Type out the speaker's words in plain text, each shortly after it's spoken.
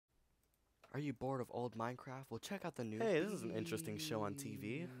Are you bored of old Minecraft? Well, check out the new Hey, this is an interesting show on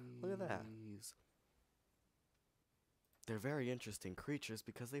TV. Look at that. They're very interesting creatures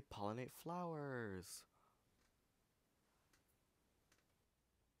because they pollinate flowers.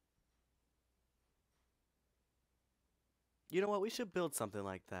 You know what? We should build something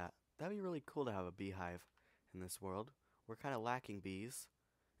like that. That'd be really cool to have a beehive in this world. We're kind of lacking bees,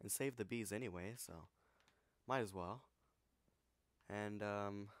 and save the bees anyway, so might as well. And,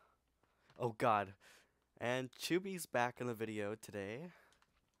 oh god. And Chubby's back in the video today,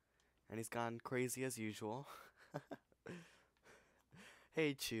 and he's gone crazy as usual.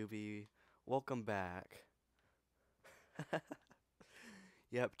 Hey, Chubby. Welcome back.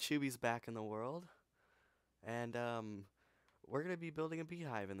 Yep, Chubby's back in the world. And, we're gonna be building a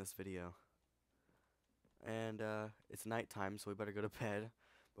beehive in this video. And, it's nighttime, so we better go to bed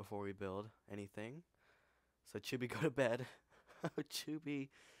before we build anything. So, Chubby, go to bed. Oh, Chubby.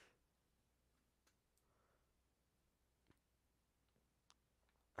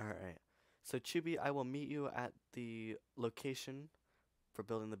 Alright. So, Chubby, I will meet you at the location for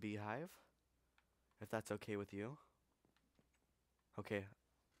building the beehive, if that's okay with you. Okay.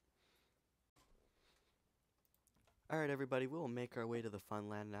 Alright, everybody, we'll make our way to the fun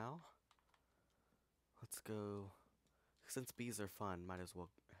land now. Let's go. Since bees are fun, might as well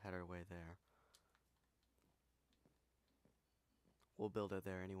head our way there. We'll build it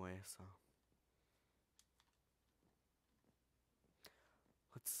there anyway, so.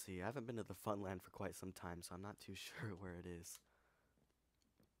 Let's see, I haven't been to the fun land for quite some time, so I'm not too sure where it is.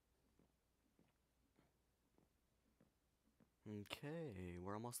 Okay,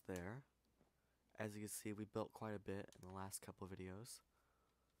 we're almost there. As you can see, we built quite a bit in the last couple of videos.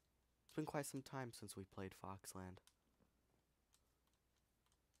 It's been quite some time since we played Foxland.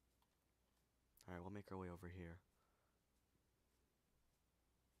 Alright, we'll make our way over here.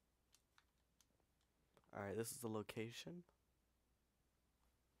 Alright, this is the location.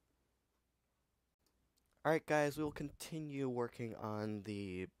 Alright guys, we will continue working on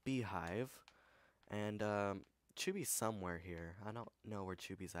the beehive. And Chubby's somewhere here. I don't know where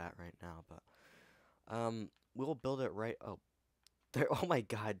Chubby's at right now, but we'll build it right there. Oh my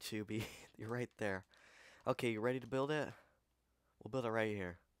god, Chubby. You're right there. Okay, you ready to build it? We'll build it right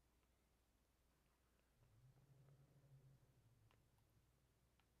here.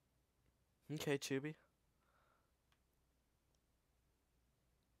 Okay, Chubby.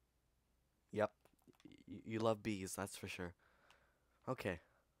 Yep. You love bees, that's for sure. Okay.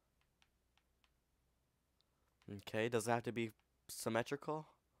 Okay, does it have to be symmetrical?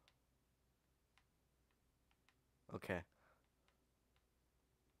 Okay.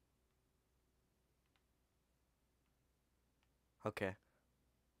 Okay.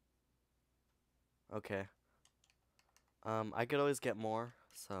 Okay. I could always get more,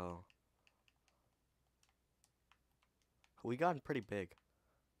 so we gotten pretty big.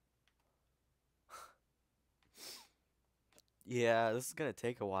 Yeah, this is gonna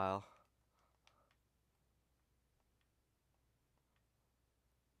take a while.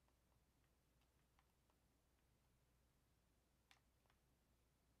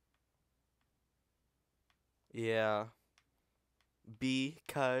 Yeah.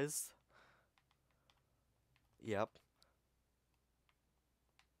 Because. Yep.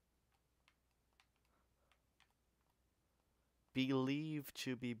 Believe,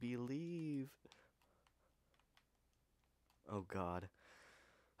 Chubby, believe. Oh god.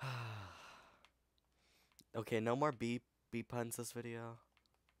 Okay, no more bee puns this video.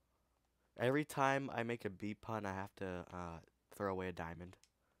 Every time I make a bee pun, I have to throw away a diamond.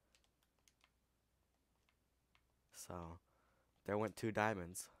 So, there went 2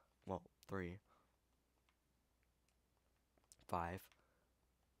 diamonds. Well, 3. 5.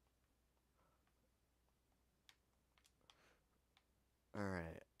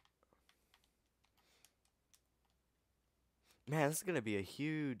 Alright. Man, this is gonna be a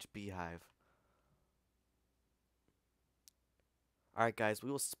huge beehive. Alright guys,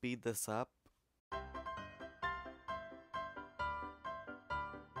 we will speed this up.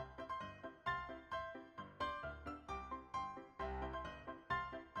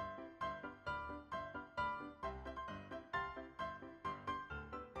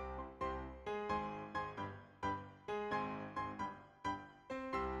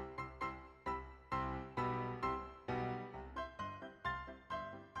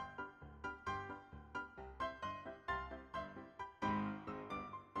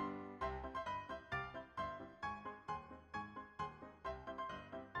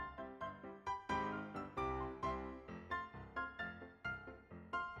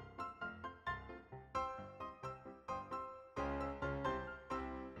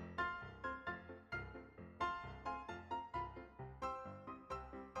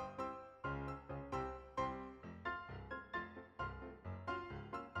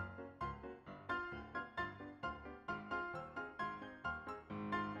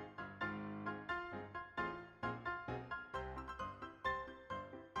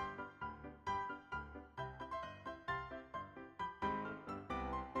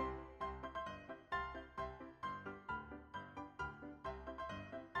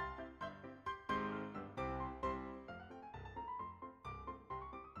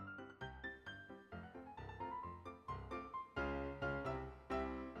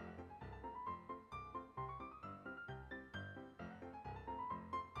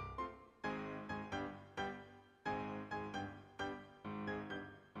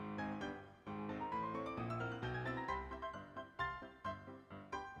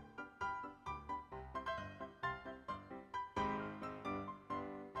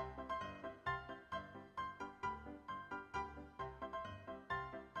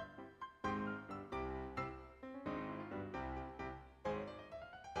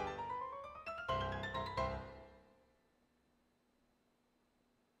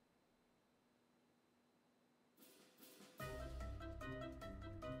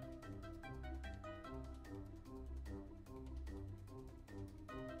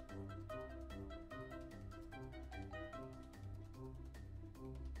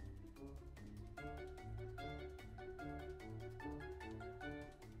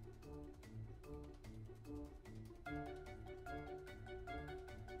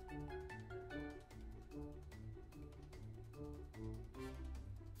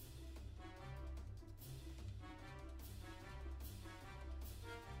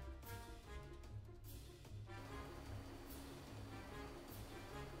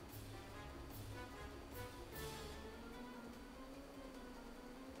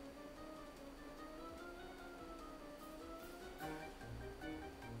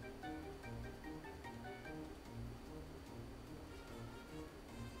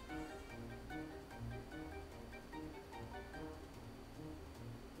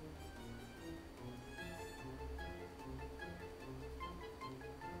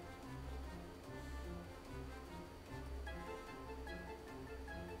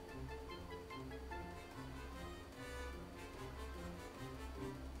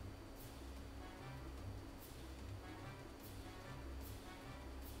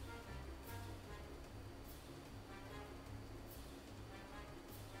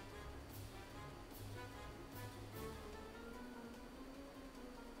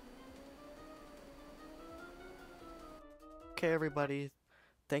 Okay, everybody.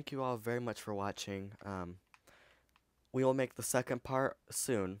 Thank you all very much for watching. We will make the second part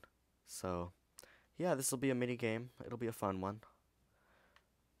soon. So, yeah, this will be a mini game. It'll be a fun one.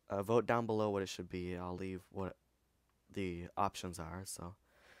 Vote down below what it should be. I'll leave what the options are. So,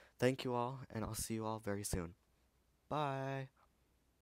 thank you all, and I'll see you all very soon. Bye.